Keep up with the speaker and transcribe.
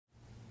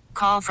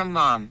call from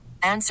mom.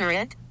 Answer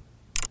it.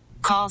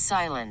 Call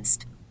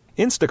silenced.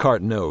 Instacart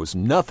knows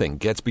nothing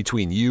gets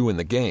between you and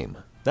the game.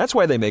 That's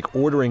why they make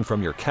ordering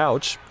from your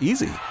couch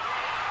easy.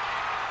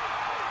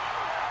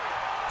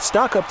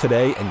 Stock up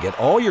today and get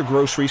all your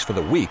groceries for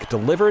the week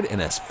delivered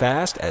in as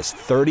fast as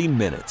 30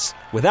 minutes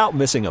without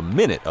missing a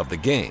minute of the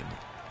game.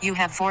 You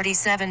have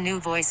 47 new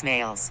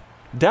voicemails.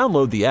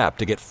 Download the app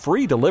to get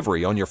free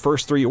delivery on your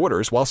first 3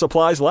 orders while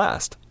supplies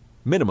last.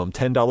 Minimum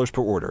 $10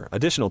 per order.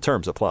 Additional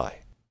terms apply.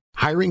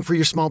 Hiring for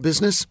your small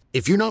business?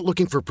 If you're not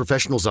looking for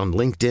professionals on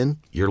LinkedIn,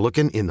 you're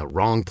looking in the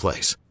wrong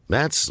place.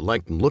 That's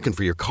like looking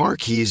for your car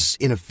keys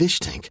in a fish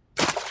tank.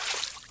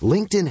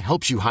 LinkedIn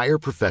helps you hire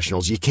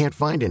professionals you can't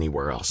find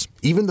anywhere else,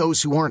 even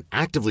those who aren't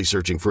actively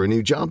searching for a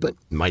new job but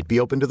might be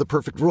open to the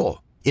perfect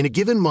role. In a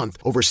given month,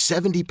 over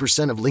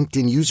 70% of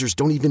LinkedIn users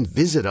don't even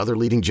visit other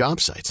leading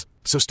job sites.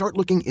 So start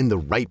looking in the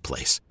right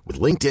place. With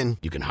LinkedIn,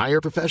 you can hire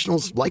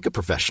professionals like a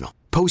professional.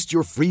 Post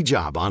your free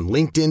job on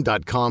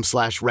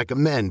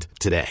linkedin.com/recommend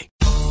today.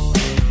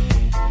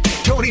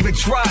 Don't even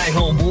try,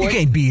 homeboy. You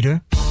can't beat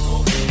her.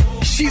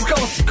 She's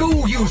gonna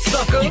school you,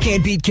 sucker. You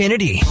can't beat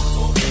Kennedy.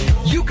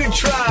 You can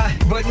try,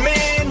 but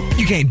man,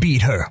 you can't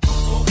beat her.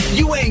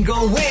 You ain't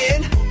gonna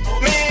win.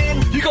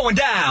 Man, you're going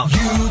down.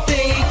 You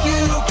think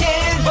you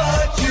can,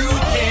 but you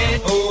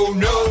can't. Oh,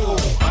 no.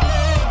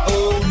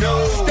 Oh,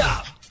 no.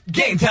 Stop.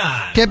 Game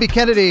time. Can't Beat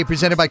Kennedy,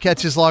 presented by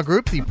Catches Law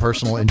Group, the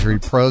personal injury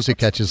pros at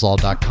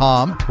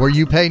catcheslaw.com, where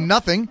you pay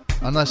nothing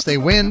unless they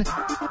win.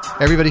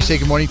 Everybody say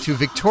good morning to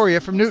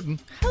Victoria from Newton.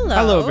 Hello.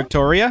 Hello,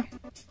 Victoria.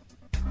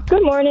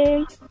 Good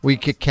morning. We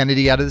kick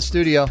Kennedy out of the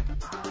studio.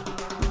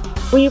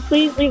 Will you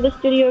please leave the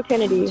studio,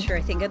 Kennedy?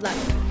 Sure thing. Good luck.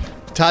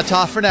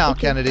 Ta-ta for now,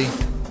 Kennedy.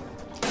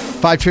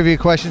 5 trivia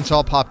questions,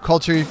 all pop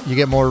culture. You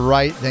get more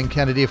right than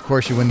Kennedy. Of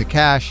course, you win the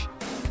cash.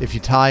 If you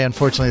tie,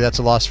 unfortunately, that's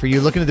a loss for you.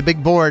 Looking at the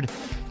big board,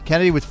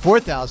 Kennedy with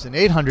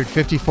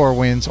 4,854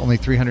 wins, only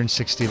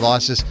 360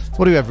 losses.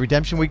 What do we have,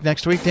 redemption week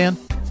next week, Dan?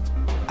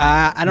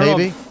 I don't know.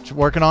 Maybe?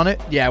 Working on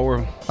it? Yeah,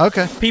 we're...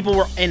 Okay. People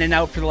were in and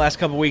out for the last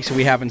couple of weeks, so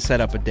we haven't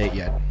set up a date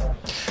yet.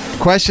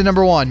 Question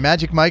number 1.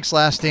 Magic Mike's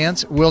Last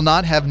Dance will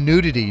not have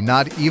nudity,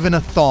 not even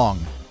a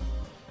thong.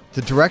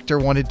 The director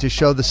wanted to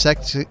show the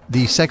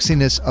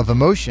sexiness of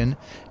emotion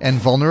and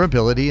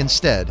vulnerability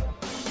instead.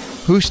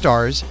 Who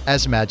stars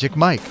as Magic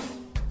Mike?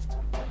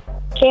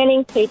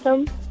 Channing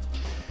Tatum.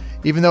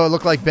 Even though it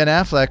looked like Ben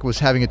Affleck was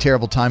having a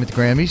terrible time at the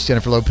Grammys,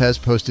 Jennifer Lopez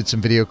posted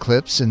some video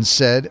clips and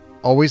said,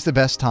 "Always the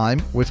best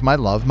time with my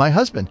love, my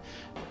husband."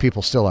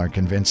 People still aren't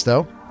convinced,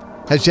 though.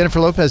 Has Jennifer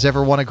Lopez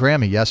ever won a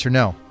Grammy, yes or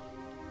no?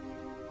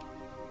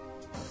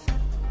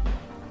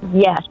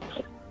 Yes.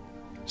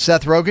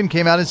 Seth Rogen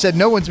came out and said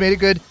no one's made a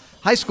good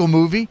high school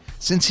movie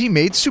since he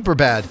made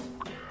Superbad.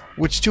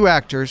 Which 2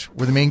 actors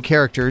were the main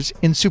characters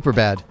in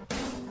Superbad?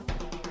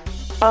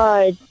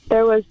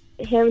 There was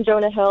him,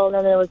 Jonah Hill, and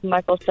then there was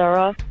Michael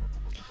Cera.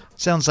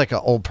 Sounds like an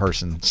old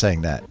person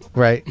saying that,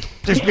 right?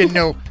 There's been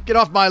no, get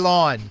off my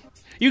lawn.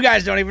 You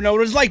guys don't even know what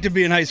it was like to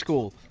be in high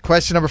school.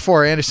 Question number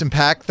 4, Anderson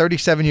 .Paak,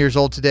 37 years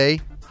old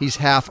today. He's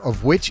half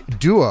of which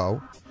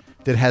duo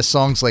that has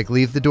songs like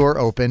Leave the Door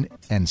Open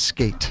and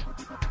Skate?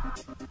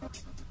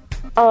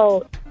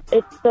 Oh,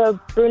 it's the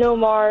Bruno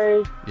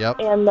Mars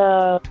and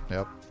the...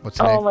 Yep. What's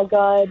the name? Oh, my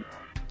God.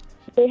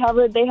 They have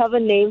a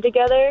name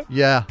together?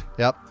 Yeah,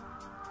 yep.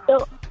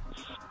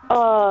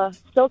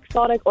 Silk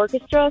Sonic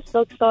Orchestra?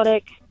 Silk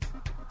Sonic...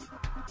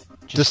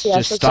 Just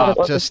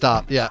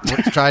stop. Yeah,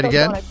 let's try it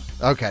again.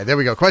 Okay, there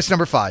we go. Question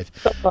number 5.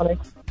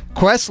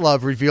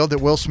 Questlove revealed that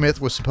Will Smith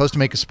was supposed to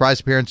make a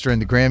surprise appearance during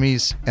the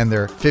Grammys and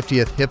their 50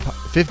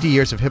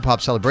 years of hip-hop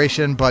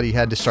celebration, but he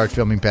had to start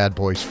filming Bad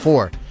Boys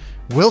 4.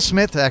 Will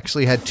Smith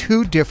actually had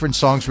 2 different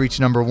songs reach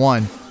number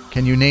 1.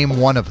 Can you name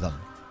one of them?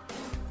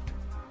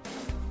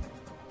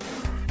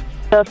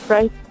 The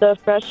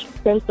Fresh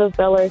Prince of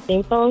Bel-Air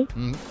theme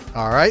song.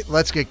 All right,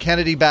 let's get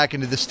Kennedy back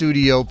into the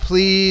studio,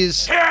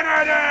 please.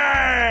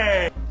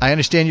 Kennedy! I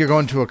understand you're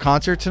going to a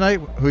concert tonight.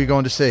 Who are you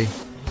going to see?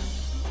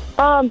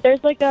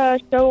 There's like a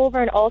show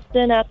over in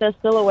Alston at the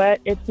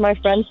Silhouette. It's my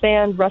friend's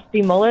band,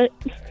 Rusty Mullet.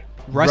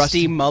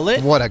 Rusty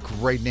Mullet? What a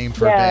great name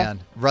for a band.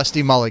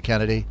 Rusty Mullet,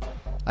 Kennedy.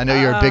 I know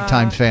you're a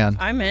big-time fan.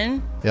 I'm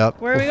in. Yep.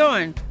 Where are we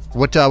going?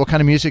 What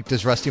kind of music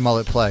does Rusty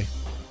Mullet play?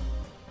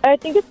 I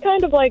think it's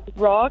kind of like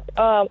rock.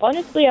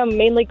 Honestly, I'm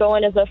mainly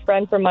going as a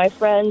friend for my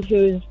friend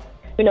who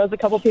knows a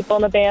couple people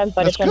in the band,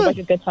 but That's it sounds like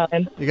a good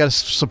time. You got to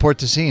support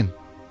the scene.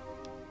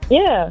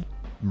 Yeah.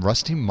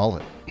 Rusty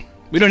Mullet.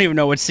 We don't even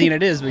know what scene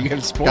it is, but you got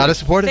to support it. Got to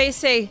support it. They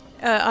say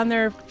on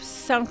their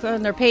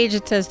page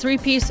it says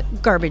 3-piece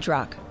garbage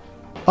rock.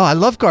 Oh, I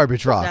love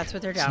garbage rock. That's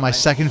what they're down It's my with.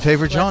 second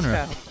favorite Let's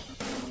genre.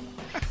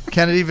 go.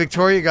 Kennedy,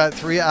 Victoria got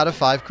 3 out of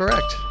 5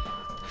 correct.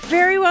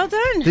 Very well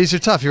done. These are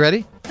tough. You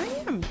ready? I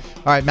am.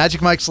 All right,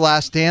 Magic Mike's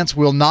Last Dance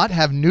will not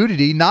have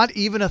nudity, not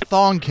even a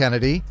thong,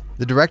 Kennedy.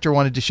 The director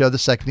wanted to show the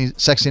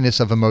sexiness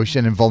of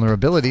emotion and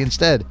vulnerability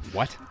instead.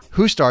 What?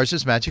 Who stars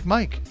as Magic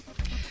Mike?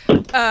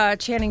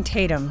 Channing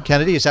Tatum.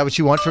 Kennedy, is that what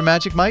you want for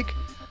Magic Mike?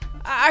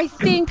 I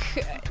think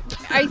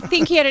I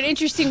think he had an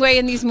interesting way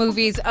in these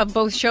movies of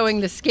both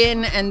showing the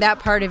skin and that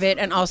part of it,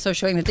 and also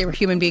showing that they were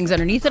human beings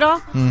underneath it all.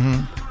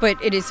 Mm-hmm.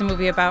 But it is a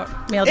movie about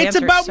male dancers.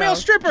 It's about so male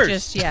strippers.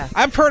 Just, yeah.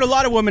 I've heard a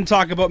lot of women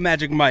talk about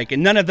Magic Mike,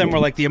 and none of them were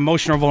like the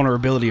emotional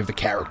vulnerability of the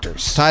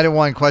characters. Tied at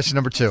 1. Question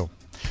number 2.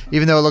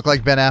 Even though it looked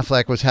like Ben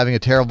Affleck was having a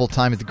terrible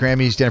time at the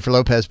Grammys, Jennifer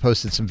Lopez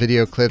posted some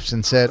video clips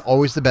and said,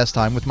 "Always the best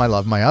time with my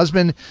love, my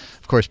husband."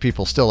 Of course,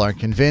 people still aren't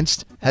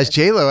convinced. Has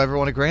J-Lo ever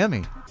won a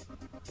Grammy?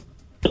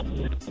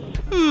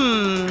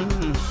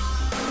 I'm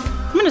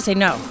going to say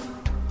no.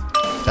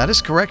 That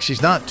is correct.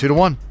 She's not.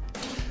 2-1.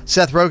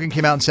 Seth Rogen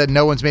came out and said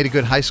no one's made a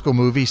good high school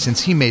movie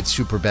since he made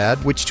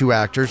Superbad. Which 2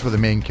 actors were the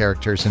main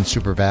characters in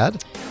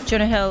Superbad?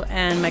 Jonah Hill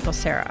and Michael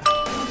Cera.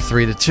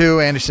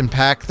 3-2. Anderson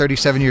 .Paak,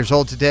 37 years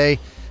old today.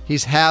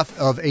 He's half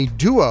of a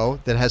duo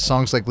that has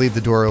songs like Leave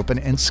the Door Open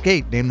and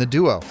Skate. Name the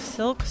duo.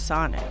 Silk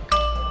Sonic.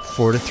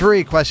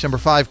 4-3. Question number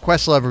 5.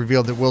 Questlove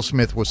revealed that Will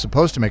Smith was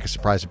supposed to make a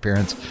surprise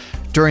appearance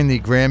during the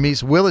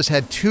Grammys. Will has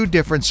had 2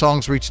 different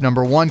songs reach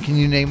number 1. Can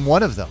you name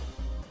one of them?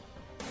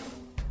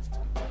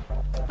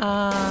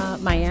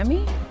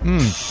 Miami?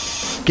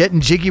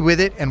 Getting Jiggy With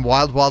It and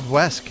Wild Wild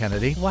West,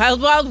 Kennedy.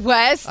 Wild Wild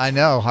West. I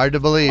know. Hard to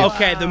believe.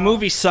 Okay, the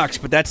movie sucks,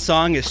 but that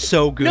song is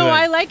so good. No,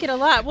 I like it a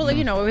lot. Well,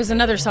 you know, it was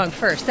another song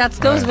first.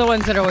 Those are the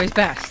ones that are always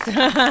best.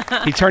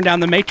 He turned down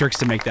The Matrix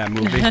to make that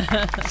movie.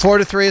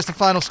 4-3 is the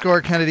final score.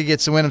 Kennedy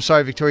gets the win. I'm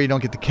sorry, Victoria, you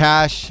don't get the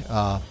cash.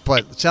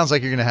 But it sounds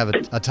like you're going to have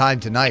a time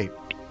tonight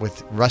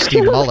with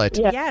Rusty Mullet.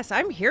 Yeah. Yes,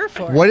 I'm here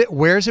for it.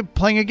 Where is it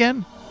playing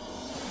again?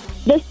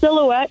 The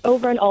Silhouette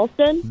over in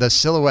Alston. The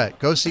Silhouette.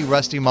 Go see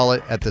Rusty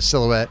Mullet at the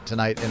Silhouette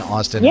tonight in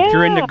Austin. Yeah. If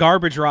you're into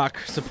garbage rock,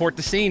 support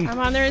the scene. I'm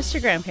on their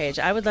Instagram page.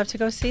 I would love to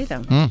go see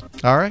them.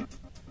 All right.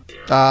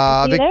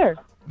 See you there.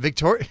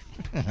 Victoria.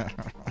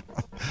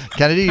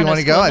 Kennedy, you On a want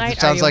to go? school It night?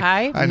 sounds Are you like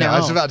high? I know. I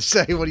was No. about to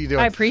say, what are you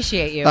doing? I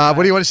appreciate you. What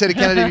do you want to say to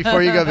Kennedy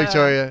before you go,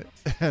 Victoria?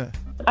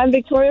 I'm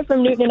Victoria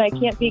from Newton, and I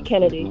can't beat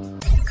Kennedy.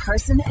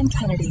 Carson and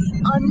Kennedy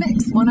on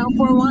Mix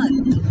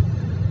 104.1.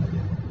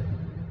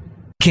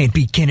 Can't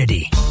beat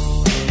Kennedy.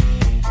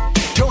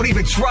 Don't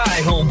even try,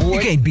 homeboy. You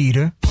can't beat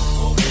her.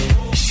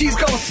 She's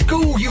gonna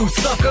school you,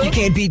 sucker. You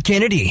can't beat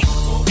Kennedy.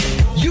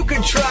 You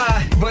can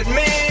try, but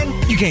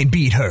man, You can't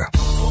beat her.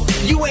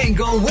 you ain't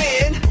gonna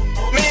win.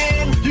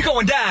 Man, you're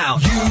going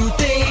down. You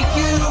think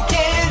you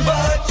can,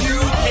 but you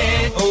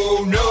can't.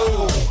 Oh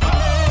no.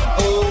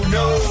 Oh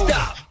no.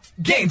 Stop.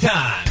 Game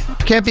time.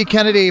 Can't Be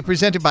Kennedy,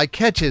 presented by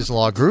Catches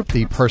Law Group,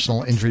 the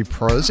personal injury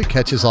pros at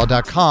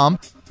catcheslaw.com,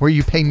 where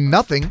you pay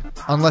nothing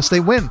unless they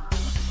win.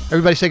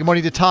 Everybody say good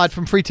morning to Todd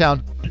from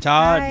Freetown.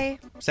 Todd, Hi.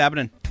 what's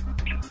happening?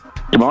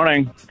 Good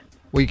morning.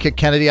 Will you kick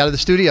Kennedy out of the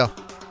studio?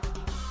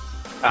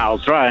 I'll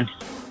try.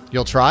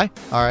 You'll try?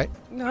 All right.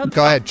 No,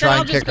 Go ahead. then Try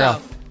I'll and just kick her go.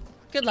 out.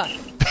 Good luck.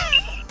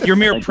 Your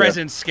mere Thank you.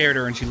 presence scared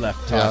her and she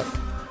left. Todd. Yeah.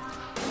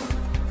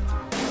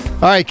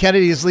 All right,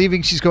 Kennedy is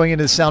leaving. She's going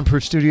into the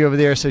soundproof studio over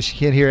there so she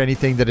can't hear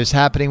anything that is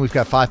happening. We've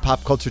got 5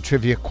 pop culture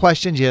trivia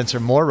questions. You answer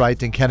more right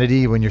than Kennedy,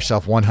 you win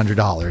yourself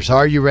 $100.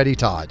 Are you ready,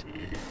 Todd?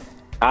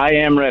 I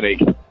am ready.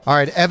 All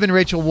right, Evan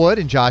Rachel Wood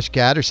and Josh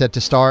Gad are set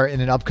to star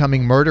in an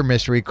upcoming murder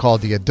mystery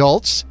called The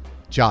Adults.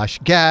 Josh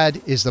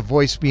Gad is the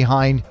voice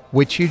behind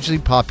which hugely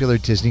popular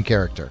Disney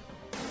character?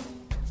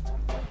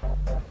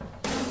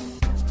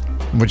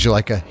 Would you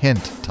like a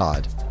hint,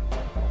 Todd?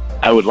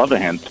 I would love a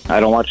hint. I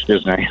don't watch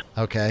Disney.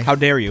 Okay. How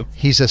dare you?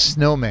 He's a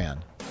snowman.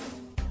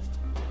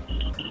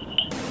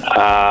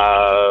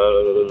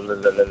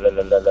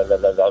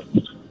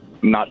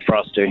 Not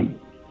Frosty.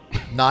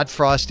 Not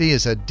Frosty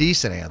is a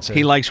decent answer.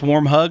 He likes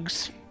warm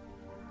hugs.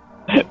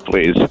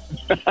 Please.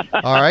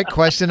 All right,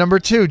 question number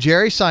 2.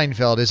 Jerry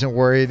Seinfeld isn't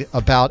worried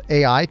about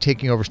AI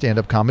taking over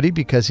stand-up comedy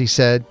because he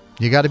said,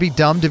 you got to be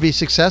dumb to be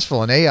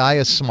successful, and AI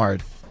is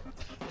smart.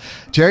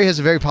 Jerry has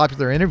a very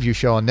popular interview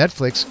show on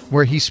Netflix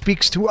where he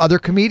speaks to other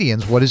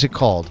comedians. What is it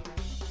called?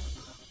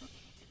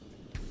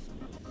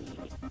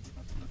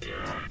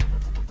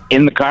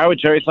 In the car with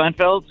Jerry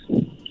Seinfeld?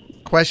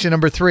 Question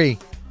number 3.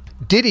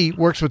 Diddy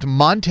works with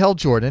Montel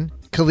Jordan,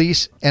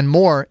 Khalees, and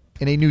more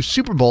in a new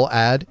Super Bowl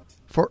ad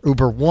for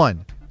Uber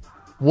One.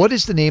 What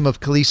is the name of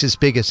Khalees'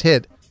 biggest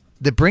hit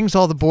that brings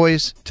all the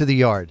boys to the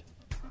yard?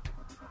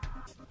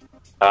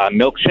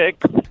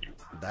 Milkshake?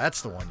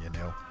 That's the one you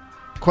knew.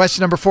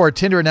 Question number 4.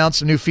 Tinder announced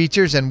some new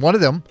features, and one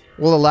of them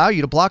will allow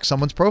you to block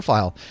someone's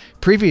profile.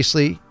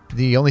 Previously,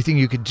 the only thing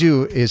you could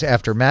do is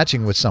after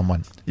matching with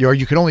someone, or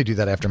you could only do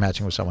that after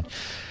matching with someone.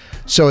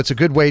 So it's a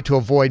good way to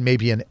avoid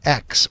maybe an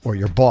ex or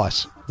your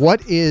boss.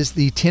 What is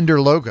the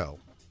Tinder logo?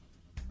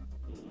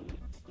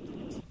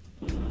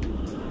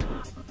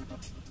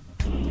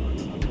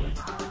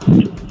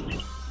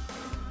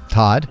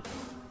 Todd?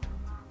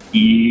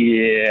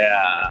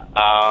 Yeah.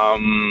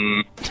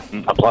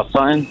 A plus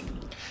sign?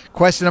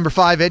 Question number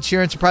 5. Ed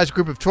Sheeran surprised a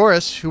group of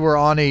tourists who were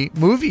on a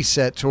movie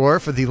set tour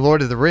for The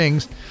Lord of the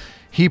Rings.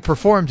 He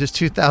performed his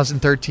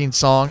 2013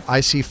 song, I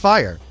See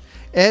Fire.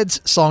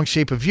 Ed's song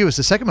Shape of You is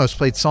the second most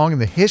played song in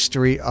the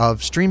history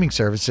of streaming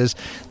services.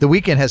 The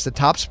Weeknd has the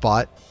top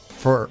spot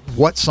for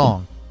what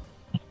song?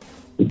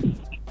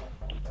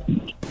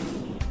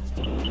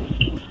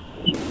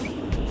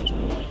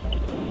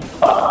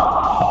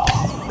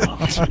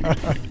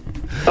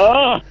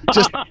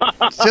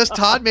 Just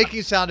Todd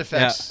making sound Yeah.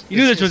 effects. You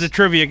knew this was a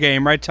trivia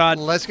game, right, Todd?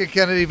 Let's get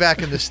Kennedy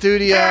back in the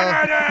studio.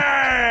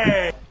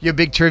 You a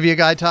big trivia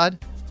guy, Todd?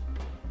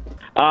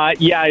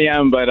 Yeah, I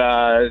am, but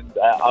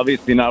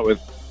obviously not with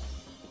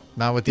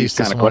these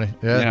this morning.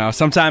 Yeah. You know,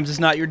 sometimes it's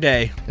not your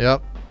day.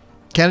 Yep.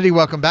 Kennedy,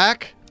 welcome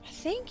back.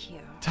 Thank you.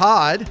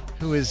 Todd,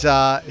 who is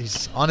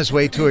he's on his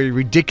way to a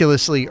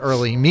ridiculously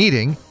early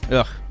meeting,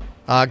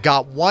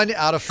 got 1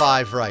 out of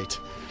 5 right.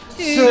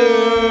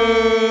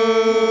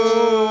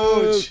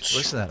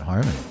 Listen to that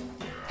harmony.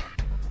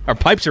 Our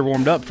pipes are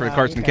warmed up for the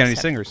Carson Kennedy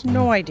Singers.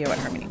 No idea what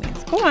harmony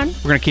means. Go on.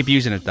 We're going to keep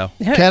using it, though.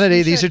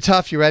 Kennedy, these are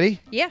tough. You ready?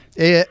 Yeah.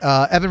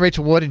 Evan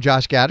Rachel Wood and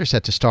Josh Gad are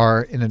set to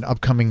star in an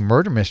upcoming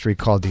murder mystery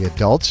called The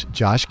Adults.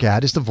 Josh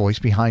Gad is the voice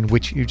behind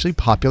which hugely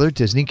popular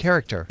Disney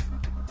character?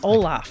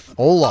 Olaf.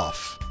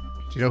 Olaf.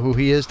 Do you know who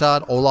he is,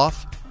 Todd?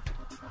 Olaf?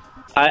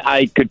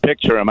 I could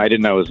picture him. I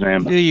didn't know his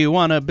name. Do you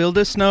want to build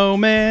a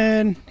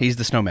snowman? He's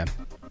the snowman.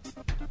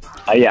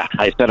 Yeah,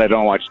 I said I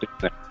don't watch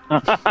Disney.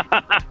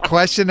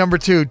 Question number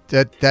 2.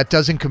 That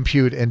doesn't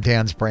compute in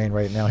Dan's brain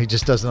right now. He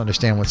just doesn't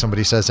understand when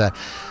somebody says that.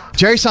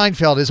 Jerry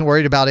Seinfeld isn't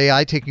worried about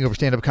AI taking over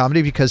stand-up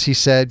comedy because he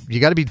said, you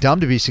got to be dumb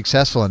to be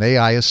successful and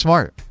AI is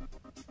smart.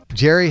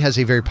 Jerry has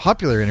a very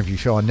popular interview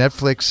show on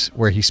Netflix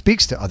where he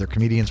speaks to other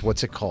comedians.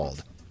 What's it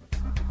called?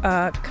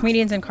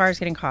 Comedians in cars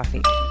getting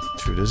coffee.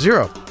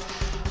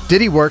 2-0.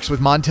 Diddy works with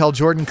Montel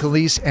Jordan,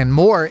 Khalees, and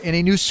more in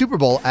a new Super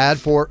Bowl ad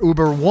for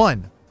Uber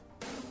One.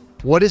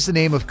 What is the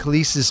name of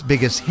Khalees'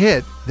 biggest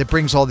hit that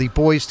brings all the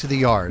boys to the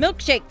yard?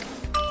 Milkshake.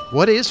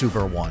 What is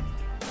Uber One?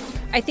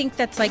 I think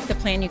that's like the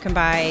plan you can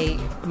buy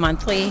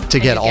monthly. To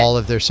get all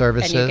of their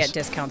services? And you get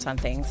discounts on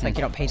things. Like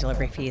you don't pay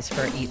delivery fees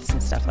for Eats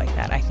and stuff like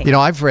that, I think. You know,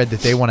 I've read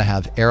that they want to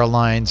have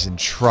airlines and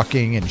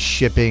trucking and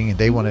shipping. And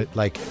they want to,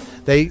 like,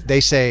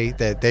 they say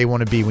that they want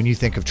to be, when you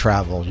think of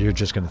travel, you're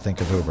just going to think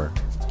of Uber.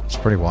 It's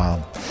pretty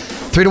wild.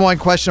 3-1,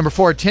 question number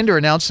 4. Tinder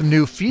announced some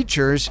new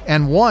features,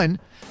 and one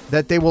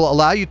that they will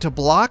allow you to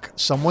block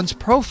someone's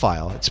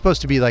profile. It's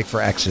supposed to be like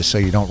for exes so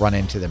you don't run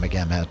into them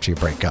again after you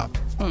break up.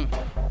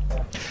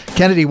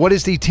 Kennedy, what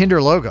is the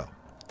Tinder logo?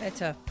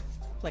 It's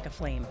like a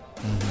flame,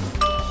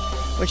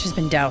 which has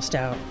been doused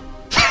out.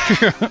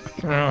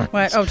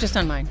 What? Oh, just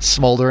on mine.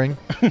 Smoldering.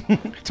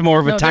 It's more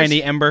of a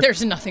tiny ember.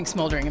 There's nothing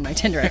smoldering in my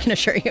Tinder, I can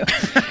assure you.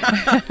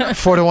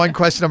 4-1,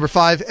 question number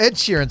 5. Ed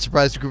Sheeran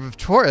surprised a group of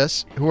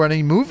tourists who are on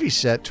a movie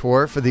set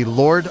tour for the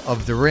Lord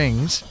of the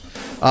Rings.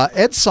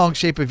 Ed's song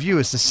Shape of You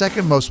is the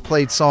second most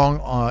played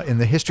song in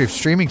the history of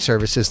streaming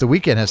services. The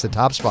Weeknd has the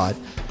top spot.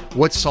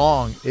 What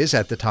song is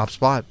at the top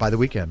spot by The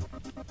Weeknd?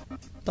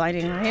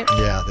 Blinding Light?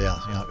 Yeah,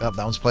 that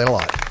one's played a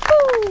lot.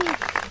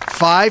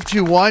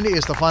 5-1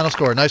 is the final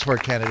score. Nice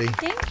work, Kennedy.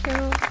 Thank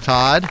you.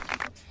 Todd?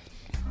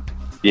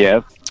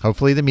 Yes.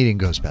 Hopefully the meeting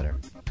goes better.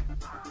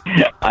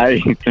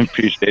 I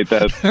appreciate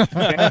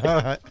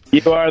that.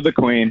 You are the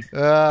queen.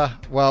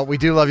 Well, we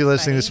do love you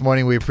listening this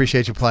morning. We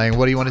appreciate you playing.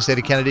 What do you want to say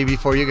to Kennedy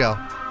before you go?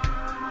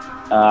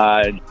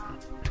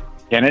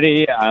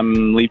 Kennedy,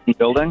 I'm leaving the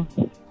building.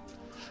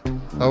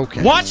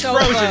 Okay. Watch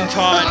Frozen,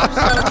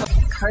 Todd.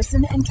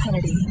 Carson and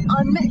Kennedy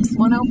on Mix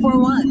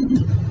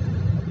 1041.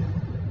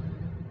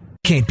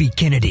 Can't beat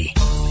Kennedy.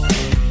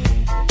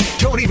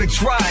 Don't even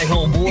try,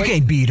 homeboy. You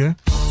can't beat her.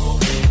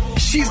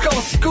 She's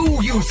gonna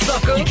school you,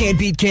 sucker. You can't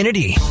beat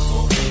Kennedy.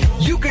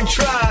 You can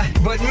try,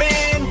 but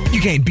man, You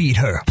can't beat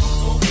her.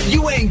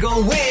 you ain't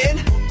gonna win.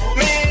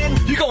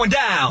 Man, you're going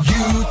down.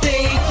 You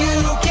think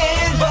you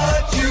can,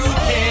 but you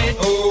can't.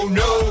 Oh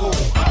no.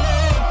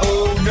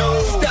 Oh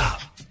no.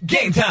 Stop.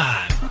 Game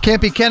time.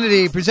 Can't Be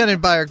Kennedy,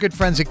 presented by our good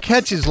friends at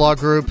Catches Law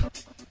Group.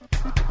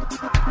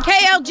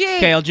 KLG.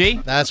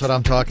 KLG. That's what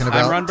I'm talking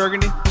about. I'm Ron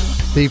Burgundy.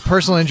 The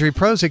personal injury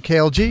pros at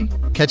KLG,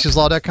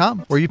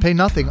 catcheslaw.com, where you pay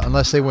nothing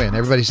unless they win.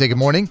 Everybody say good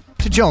morning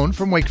to Joan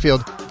from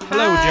Wakefield.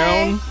 Hello,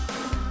 Joan.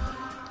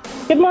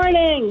 Good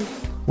morning.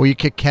 Will you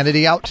kick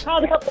Kennedy out?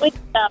 Called a couple weeks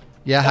ago.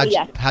 Yeah, how'd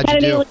you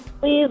Kennedy, do?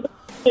 leave the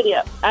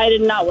studio. I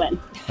did not win.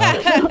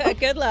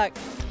 Good luck.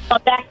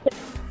 Back to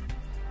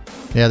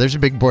Yeah, there's a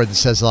big board that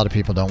says a lot of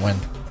people don't win.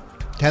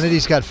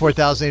 Kennedy's got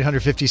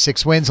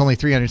 4,856 wins, only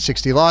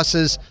 360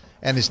 losses,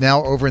 and is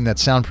now over in that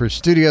soundproof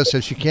studio, so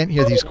she can't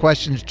hear these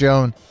questions.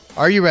 Joan,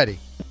 are you ready?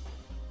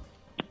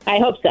 I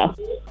hope so.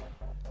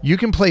 You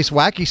can place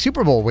wacky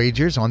Super Bowl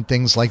wagers on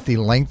things like the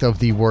length of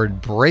the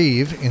word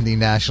brave in the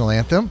national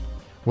anthem.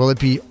 Will it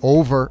be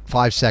over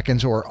 5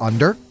 seconds or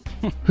under?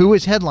 Who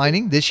is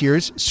headlining this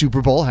year's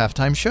Super Bowl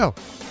halftime show?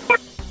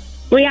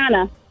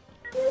 Rihanna.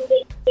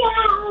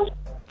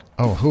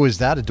 Oh, who is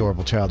that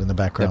adorable child in the The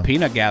background?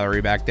 peanut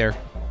gallery back there.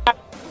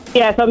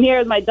 Yes, I'm here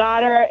with my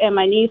daughter and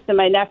my niece and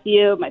my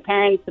nephew, my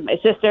parents and my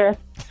sister,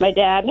 my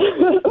dad.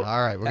 All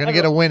right, we're going to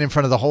get a win in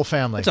front of the whole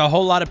family. It's a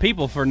whole lot of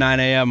people for 9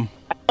 a.m.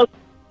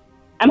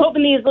 I'm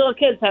hoping these little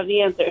kids have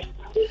the answers.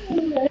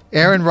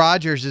 Aaron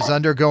Rodgers is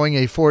undergoing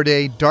a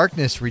 4-day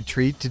darkness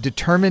retreat to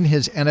determine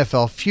his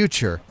NFL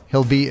future.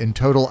 He'll be in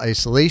total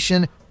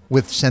isolation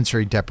with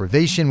sensory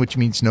deprivation, which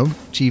means no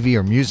TV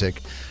or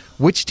music.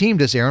 Which team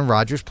does Aaron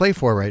Rodgers play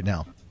for right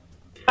now?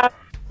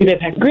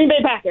 Green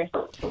Bay Packers.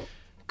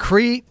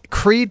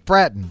 Creed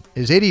Bratton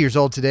is 80 years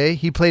old today.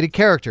 He played a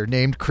character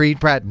named Creed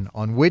Bratton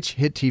on which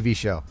hit TV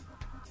show?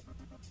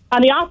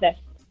 On The Office.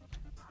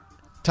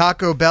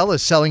 Taco Bell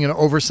is selling an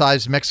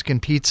oversized Mexican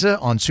pizza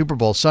on Super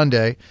Bowl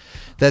Sunday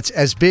that's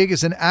as big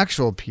as an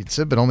actual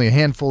pizza, but only a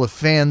handful of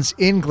fans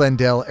in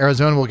Glendale,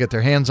 Arizona will get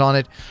their hands on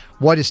it.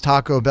 What is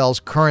Taco Bell's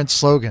current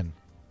slogan?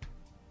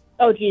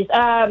 Oh, geez.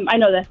 I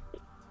know this.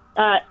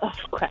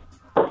 Crap.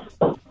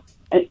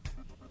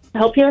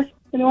 Help here?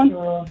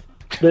 Anyone?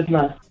 Live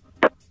Mas.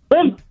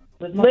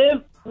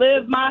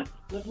 Live Mas.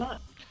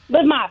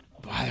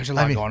 Wow, there's a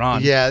lot going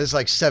on. Yeah, there's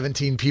like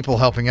 17 people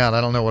helping out.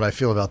 I don't know what I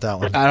feel about that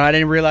one. I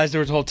didn't realize there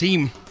was a whole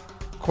team.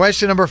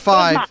 Question number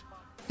 5.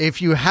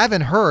 If you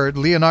haven't heard,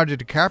 Leonardo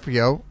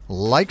DiCaprio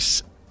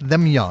likes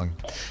them young.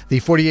 The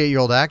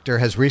 48-year-old actor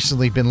has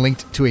recently been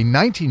linked to a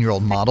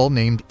 19-year-old model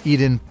named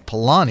Eden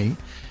Polani,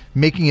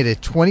 making it a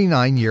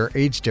 29-year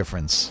age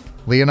difference.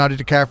 Leonardo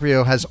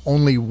DiCaprio has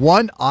only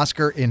one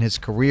Oscar in his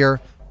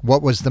career.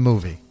 What was the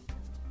movie?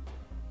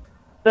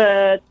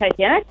 The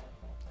Titanic.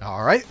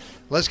 All right.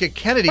 Let's get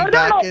Kennedy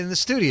back in the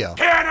studio.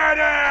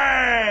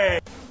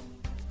 Kennedy!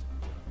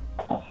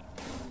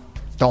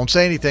 Don't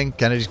say anything.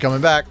 Kennedy's coming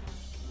back.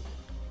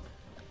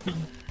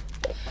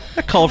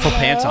 Got colorful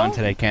pants on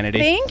today, Kennedy.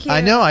 Thank you.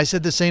 I know. I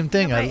said the same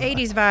thing. My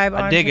 80s vibe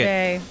on dig it.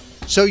 today.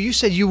 So you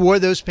said you wore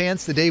those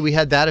pants the day we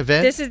had that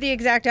event? This is the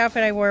exact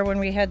outfit I wore when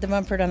we had the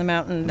Mumford on the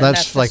Mountain.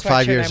 That's the like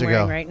 5 sweatshirt years I'm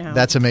ago. wearing right now.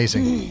 That's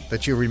amazing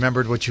that you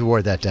remembered what you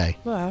wore that day.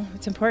 Well,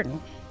 it's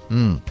important.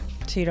 Mm.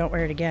 So you don't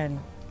wear it again.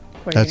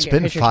 What, are you That's gonna get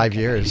been pictures 5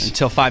 taken? years.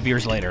 Until 5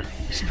 years later.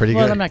 It's pretty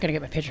Well, good. I'm not going to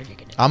get my picture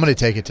taken. I'm going to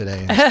take it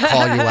today and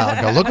call you out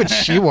and go, look what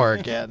she wore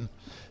again.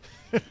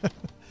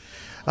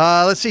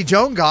 Let's see.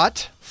 Joan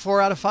got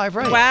 4 out of 5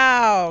 right.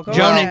 Wow.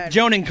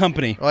 Joan and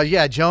Company. Well,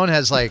 yeah, Joan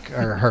has like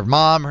her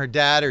mom, her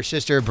dad, her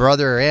sister, her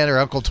brother, her aunt, her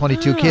uncle,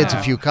 22 kids,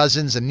 a few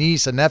cousins, a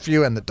niece, a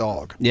nephew, and the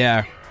dog.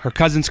 Yeah. Her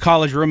cousin's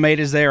college roommate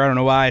is there. I don't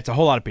know why. It's a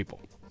whole lot of people.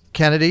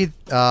 Kennedy,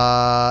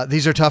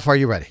 these are tough. Are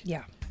you ready?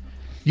 Yeah.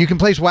 You can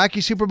place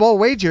wacky Super Bowl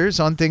wagers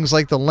on things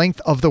like the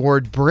length of the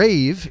word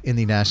brave in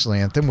the national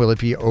anthem. Will it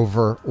be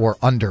over or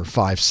under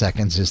 5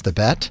 seconds is the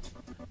bet.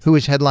 Who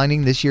is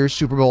headlining this year's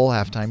Super Bowl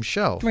halftime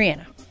show?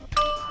 Rihanna.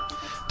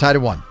 Tied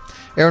at 1.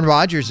 Aaron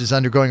Rodgers is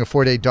undergoing a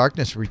 4-day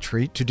darkness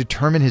retreat to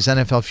determine his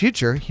NFL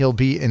future. He'll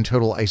be in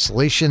total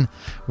isolation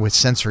with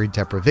sensory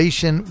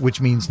deprivation, which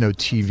means no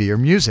TV or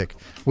music.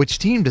 Which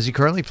team does he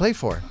currently play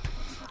for?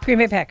 Green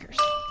Bay Packers.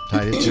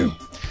 Tied at 2.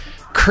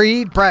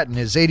 Creed Bratton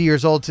is 80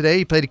 years old today.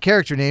 He played a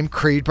character named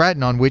Creed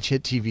Bratton on which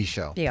hit TV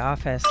show? The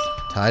Office.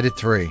 Tied at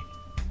 3.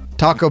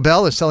 Taco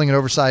Bell is selling an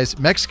oversized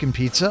Mexican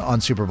pizza on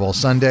Super Bowl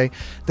Sunday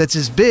that's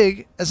as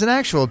big as an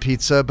actual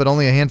pizza, but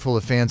only a handful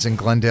of fans in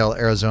Glendale,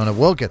 Arizona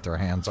will get their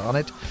hands on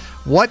it.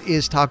 What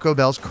is Taco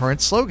Bell's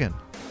current slogan?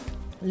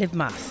 Live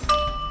Mas.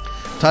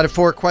 Tied at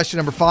 4. Question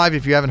number 5.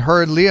 If you haven't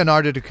heard,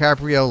 Leonardo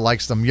DiCaprio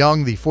likes them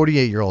young. The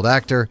 48-year-old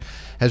actor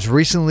has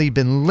recently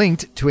been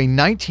linked to a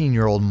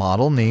 19-year-old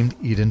model named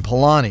Eden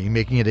Polani,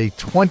 making it a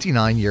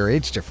 29-year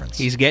age difference.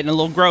 He's getting a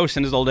little gross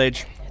in his old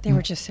age. They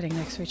were just sitting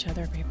next to each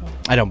other, people.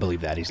 I don't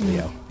believe that. He's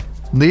Leo.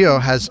 Leo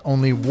has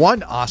only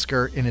one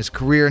Oscar in his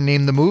career.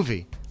 Name the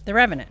movie. The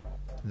Revenant.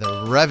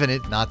 The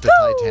Revenant, not the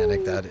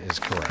Titanic. That is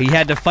correct. He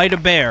had to fight a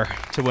bear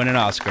to win an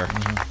Oscar.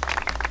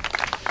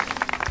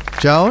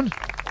 Joan?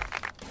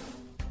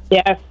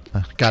 Yes.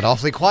 Got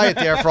awfully quiet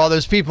there for all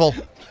those people.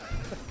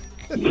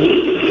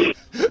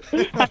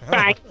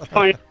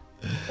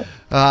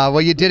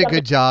 Well, you did a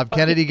good job.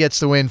 Kennedy gets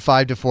the win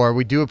 5-4.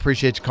 We do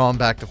appreciate you calling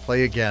back to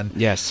play again.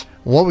 Yes.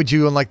 What would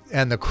you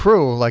and the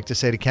crew like to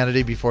say to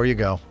Kennedy before you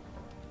go?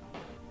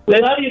 We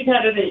love you,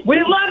 Kennedy.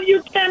 We love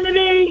you,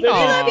 Kennedy. We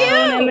love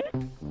you.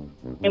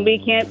 And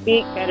we can't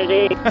beat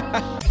Kennedy.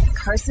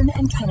 Carson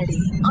and Kennedy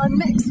on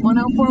Mix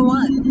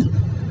 104.1.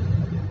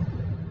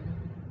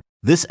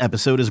 This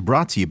episode is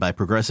brought to you by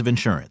Progressive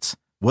Insurance.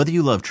 Whether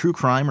you love true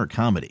crime or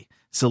comedy,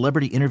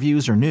 celebrity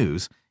interviews or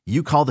news,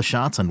 you call the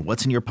shots on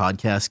what's in your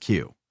podcast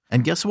queue.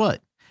 And guess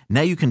what?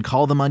 Now you can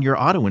call them on your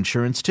auto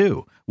insurance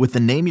too with the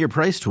Name Your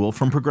Price tool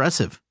from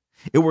Progressive.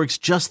 It works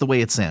just the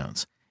way it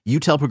sounds. You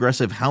tell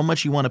Progressive how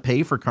much you want to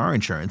pay for car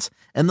insurance,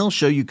 and they'll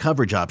show you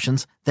coverage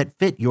options that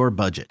fit your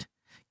budget.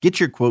 Get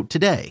your quote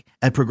today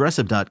at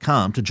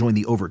Progressive.com to join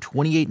the over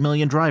 28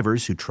 million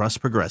drivers who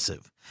trust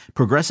Progressive.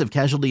 Progressive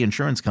Casualty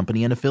Insurance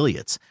Company and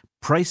Affiliates.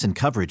 Price and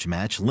coverage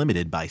match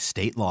limited by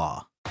state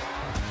law.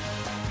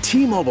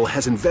 T-Mobile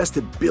has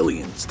invested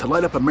billions to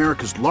light up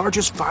America's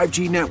largest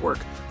 5G network,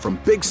 from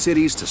big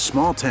cities to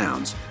small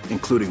towns,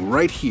 including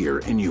right here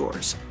in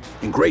yours.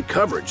 And great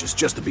coverage is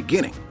just the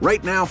beginning.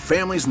 Right now,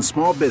 families and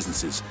small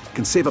businesses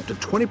can save up to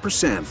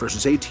 20%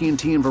 versus AT&T and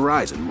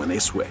Verizon when they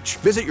switch.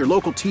 Visit your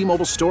local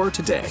T-Mobile store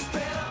today.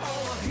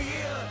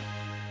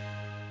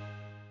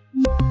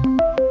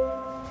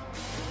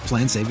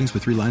 Plan savings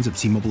with 3 lines of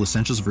T-Mobile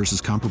Essentials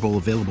versus comparable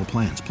available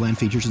plans. Plan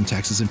features and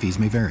taxes and fees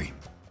may vary.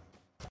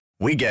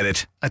 We get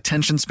it.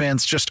 Attention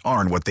spans just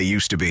aren't what they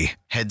used to be.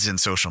 Heads in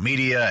social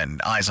media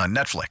and eyes on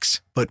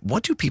Netflix. But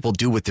what do people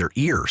do with their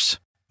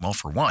ears? Well,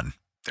 for one,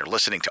 They're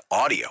listening to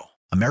audio.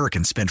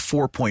 Americans spend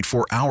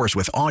 4.4 hours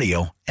with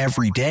audio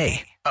every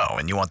day. Oh,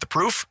 and you want the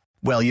proof?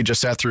 Well, you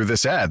just sat through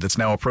this ad that's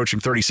now approaching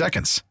 30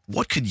 seconds.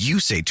 What could you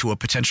say to a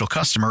potential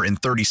customer in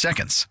 30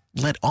 seconds?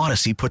 Let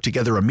Odyssey put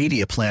together a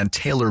media plan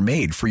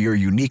tailor-made for your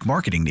unique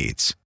marketing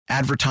needs.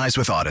 Advertise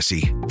with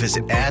Odyssey.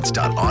 Visit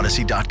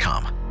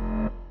ads.odyssey.com.